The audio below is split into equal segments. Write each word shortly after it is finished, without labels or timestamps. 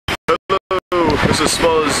This is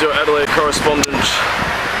Spoz, your Adelaide correspondent,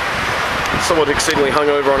 somewhat exceedingly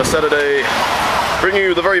hungover on a Saturday, bringing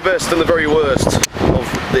you the very best and the very worst of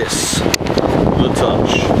this, the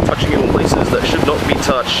touch. Touching in places that should not be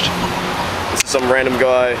touched. This is some random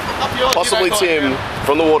guy, possibly Tim,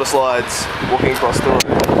 from the Waterslides, walking across the road,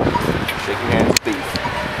 shaking hands with beef.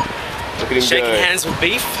 Look at him Shaking go. hands with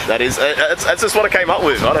beef? That is, that's just what I came up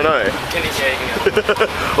with, I don't know.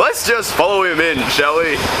 Let's just follow him in, shall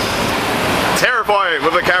we? Terrify him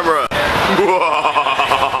with a camera.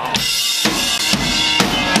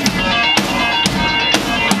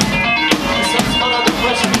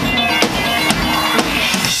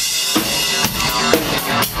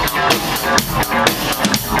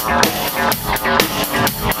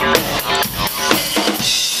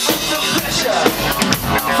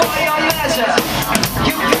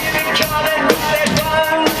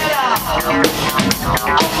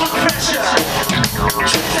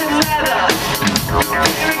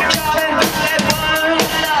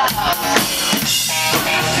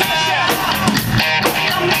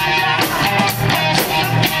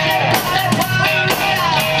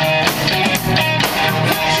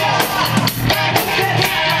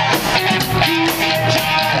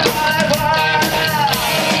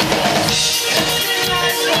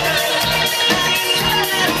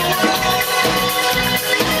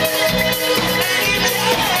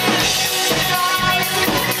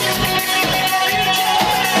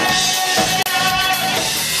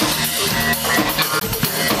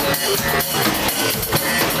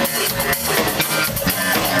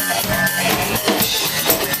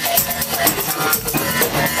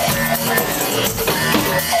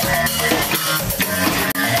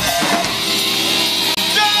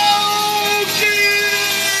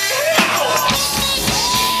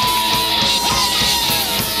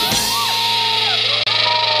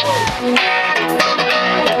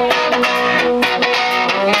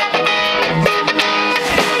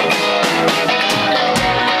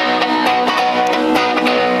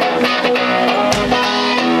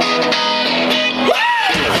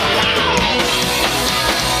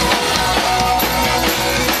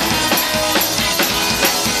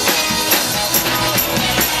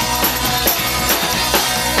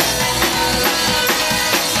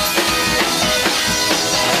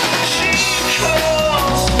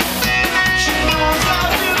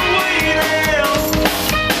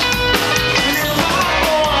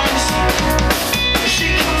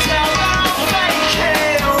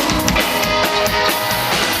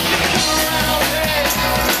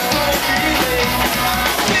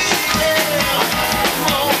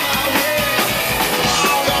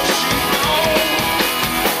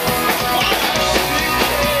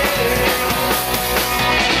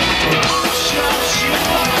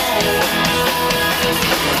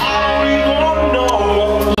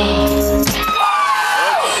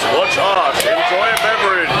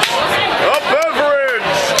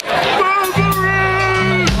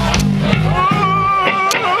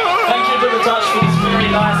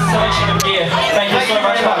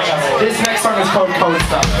 This next song is called Cold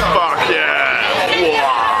Stuff. Fuck yeah!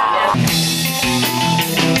 Wow.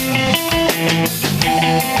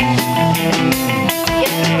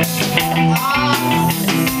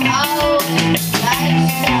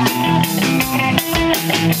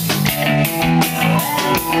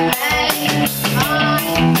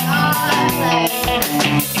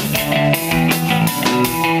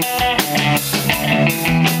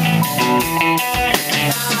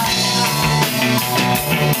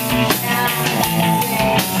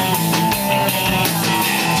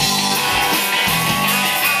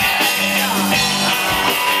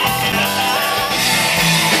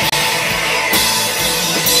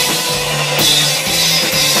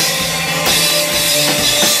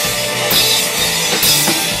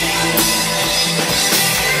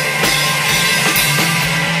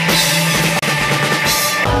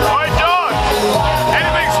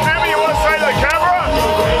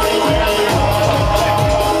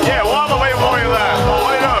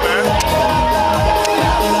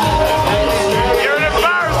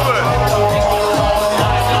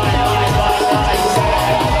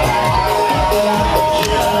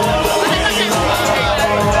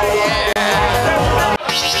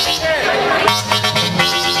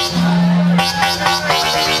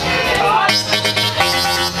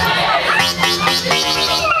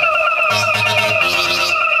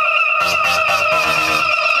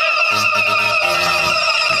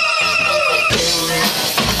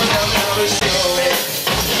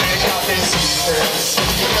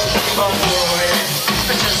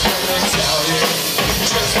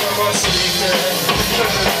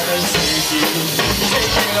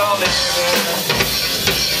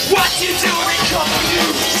 What you doing?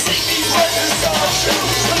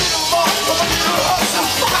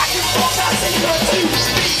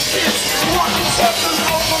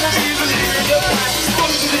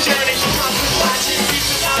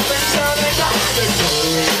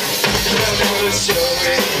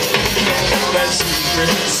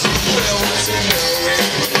 secrets built to me.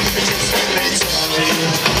 Just when they tell me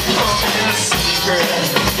I'm in a secret,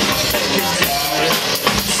 take it down,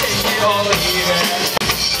 take it or leave it.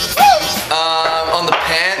 On the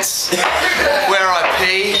pants, where I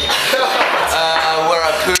pee, where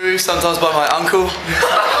I poo, sometimes by my uncle,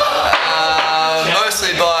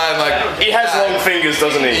 mostly by my... He has long fingers,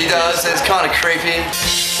 doesn't he? He does, it's kind of creepy.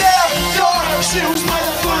 She was by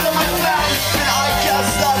the foot of my back, and I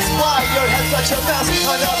guess that's why your head's such a mess.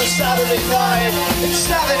 Another Saturday night, it's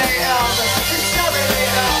 7 a.m. It's 7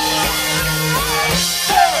 a.m.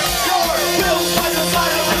 There your bills by the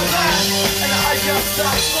side of my back, and I guess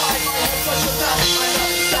that's why your head's such a mess.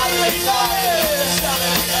 Another Saturday night, it's 7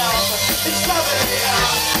 a.m. It's 7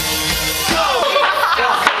 a.m.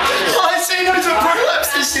 I see no to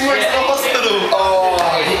prolapse this thing went to the hospital. Oh,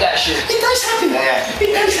 I hate that shit. It does happen. Yeah.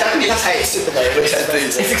 It does happen. It does hate super though.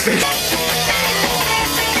 It's expensive.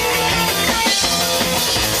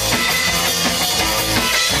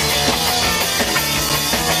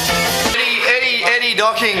 Eddie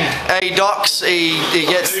docking. He docks. He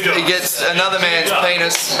gets another man's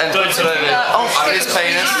penis and puts it over his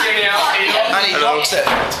penis, and he docks it,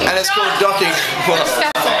 and it's called docking. What?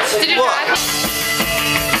 Did you What?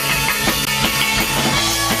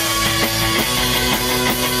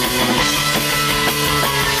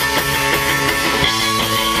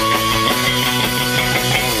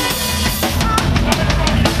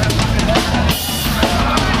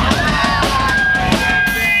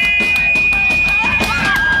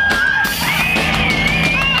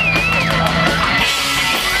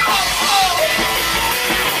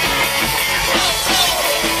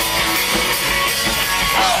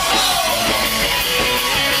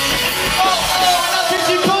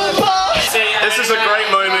 This is a great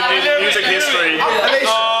moment in music history.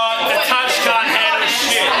 The touch can't handle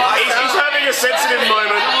shit. He's having a sensitive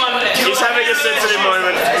moment. He's having a sensitive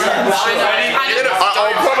moment.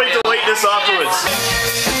 I'll probably delete this afterwards.